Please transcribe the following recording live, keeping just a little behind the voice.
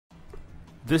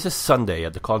This is Sunday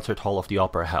at the Concert Hall of the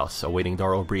Opera House, awaiting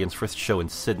Dara Ó Briain's first show in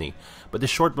Sydney, but this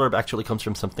short blurb actually comes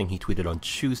from something he tweeted on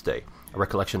Tuesday, a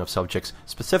recollection of subjects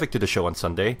specific to the show on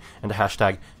Sunday, and the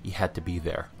hashtag, "He had to be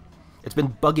there." It's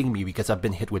been bugging me because I've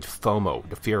been hit with FoMO,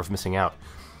 the fear of missing out.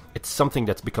 It's something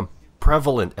that's become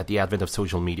prevalent at the advent of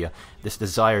social media, this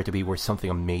desire to be where something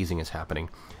amazing is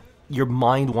happening. Your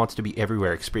mind wants to be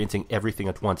everywhere, experiencing everything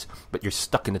at once, but you're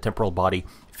stuck in the temporal body,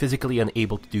 physically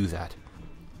unable to do that.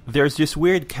 There's this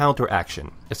weird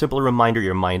counteraction, a simple reminder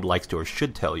your mind likes to or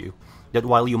should tell you, that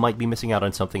while you might be missing out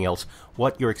on something else,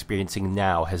 what you're experiencing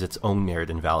now has its own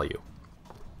merit and value.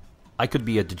 I could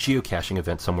be at the geocaching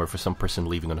event somewhere for some person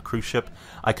leaving on a cruise ship.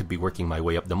 I could be working my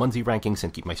way up the Munzie rankings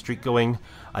and keep my streak going.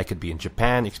 I could be in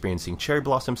Japan experiencing cherry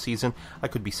blossom season. I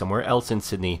could be somewhere else in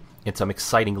Sydney in some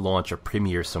exciting launch or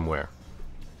premiere somewhere.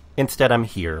 Instead, I'm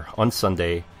here on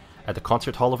Sunday at the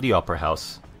Concert Hall of the Opera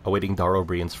House, awaiting Dara Ó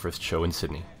Briain's first show in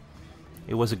Sydney.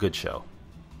 It was a good show.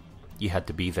 You had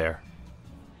to be there.